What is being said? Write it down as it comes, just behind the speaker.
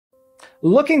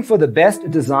Looking for the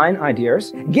best design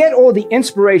ideas? Get all the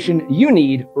inspiration you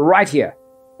need right here.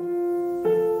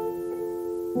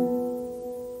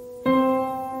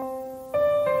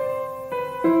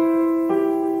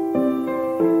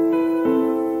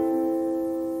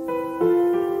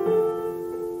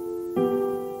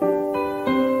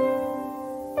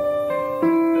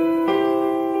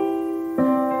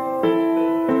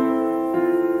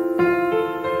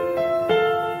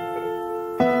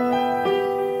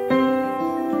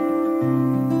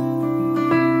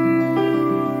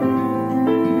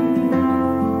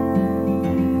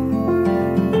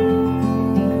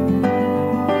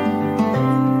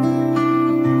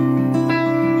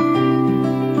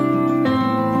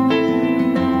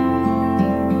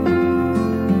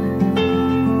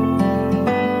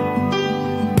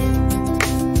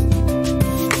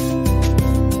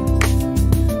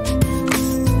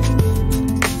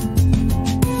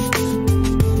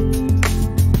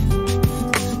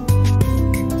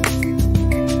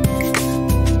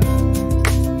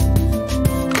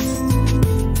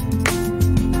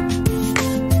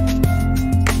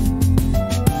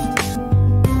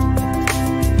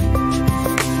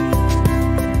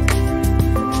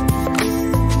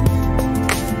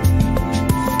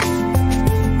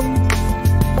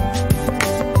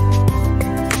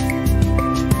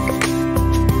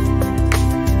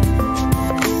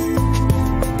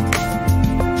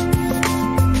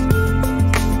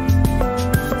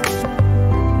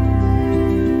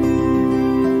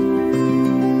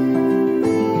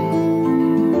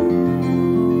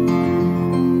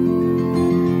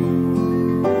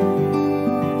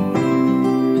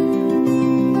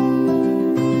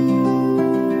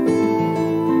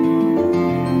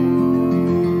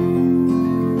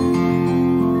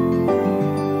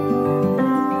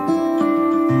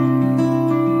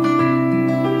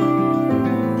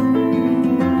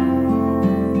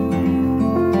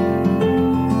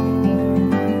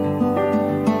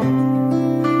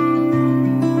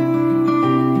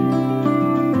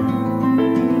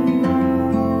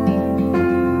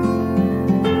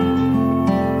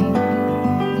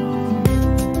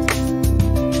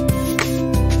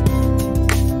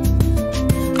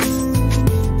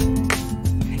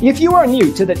 If you are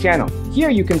new to the channel, here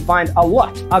you can find a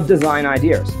lot of design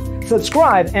ideas.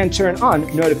 Subscribe and turn on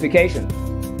notifications.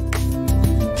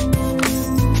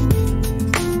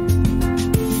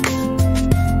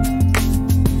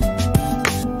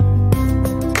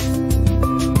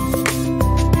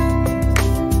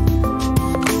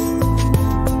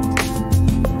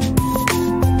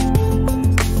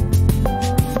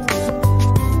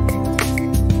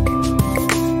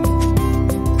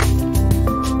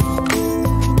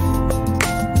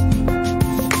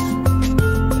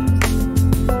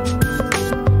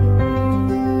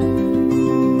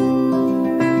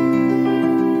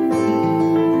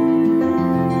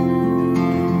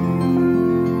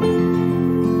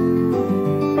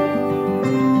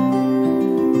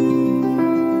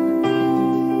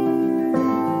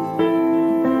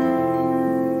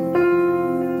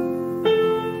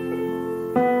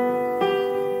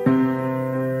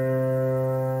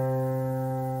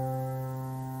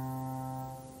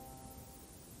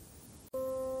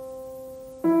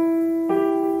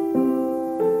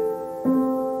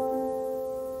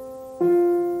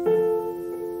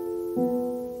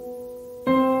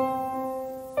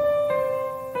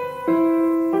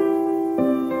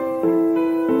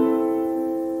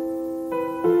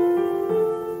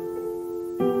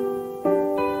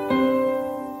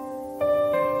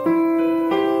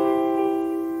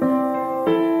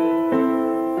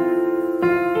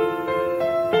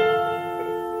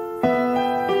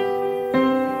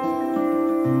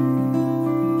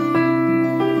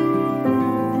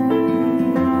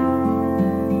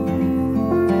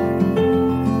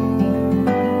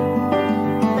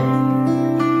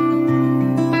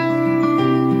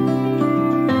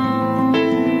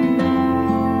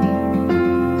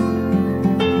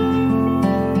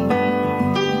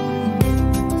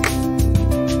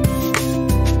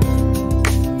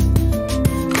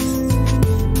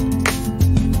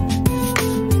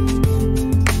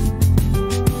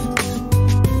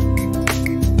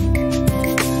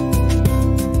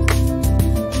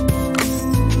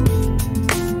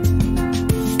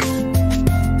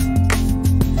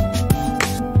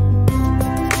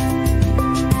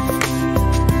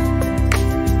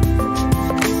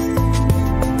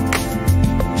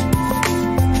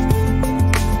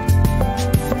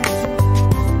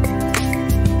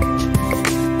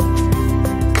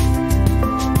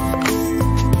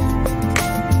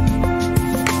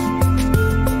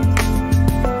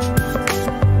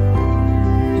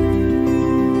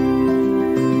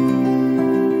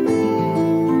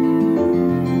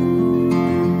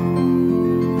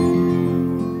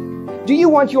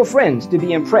 want your friends to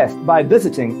be impressed by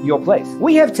visiting your place.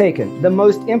 We have taken the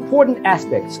most important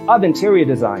aspects of interior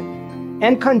design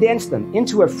and condensed them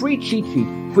into a free cheat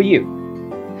sheet for you.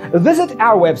 Visit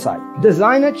our website,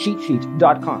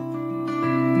 designercheatsheet.com.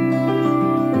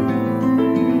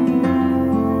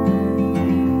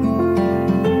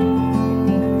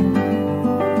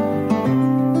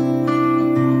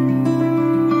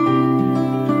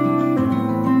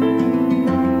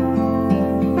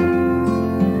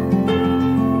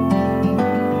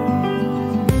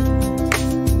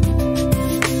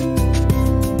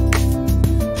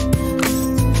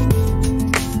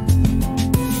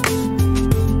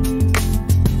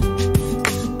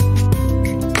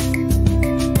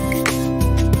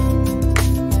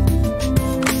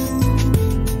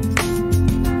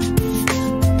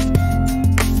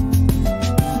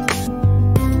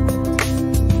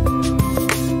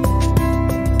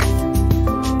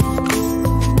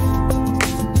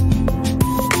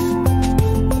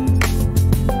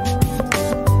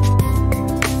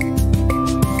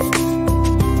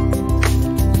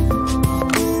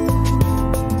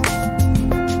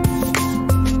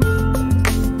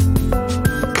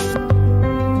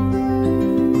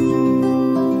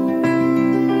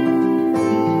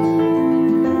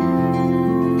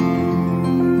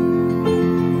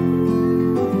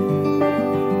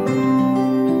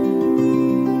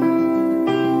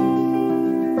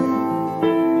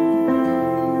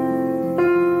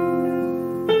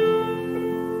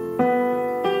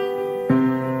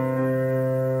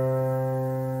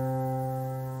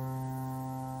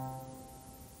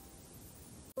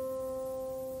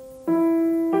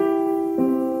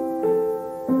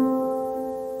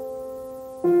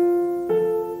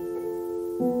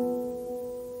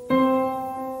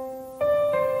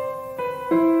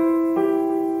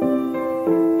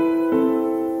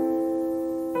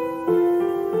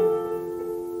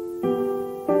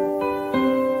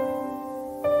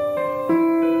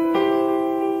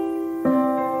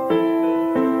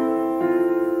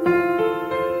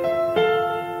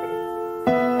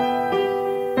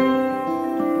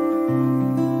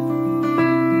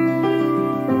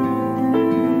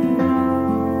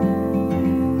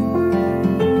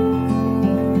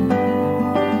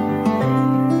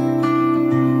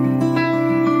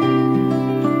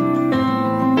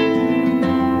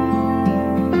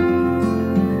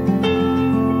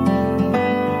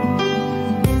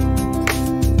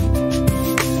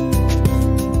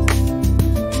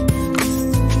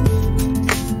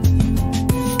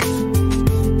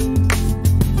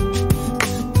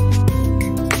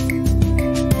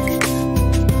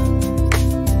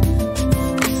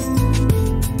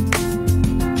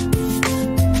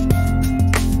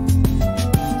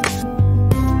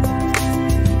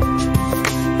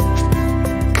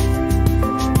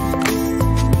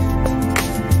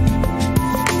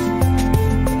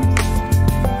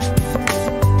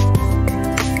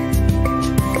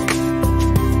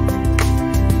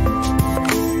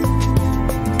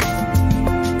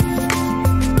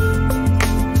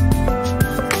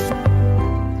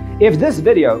 If this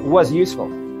video was useful,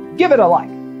 give it a like.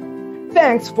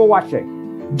 Thanks for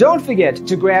watching. Don't forget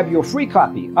to grab your free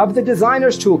copy of the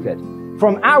Designer's Toolkit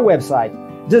from our website,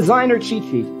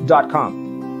 designercheatsheet.com.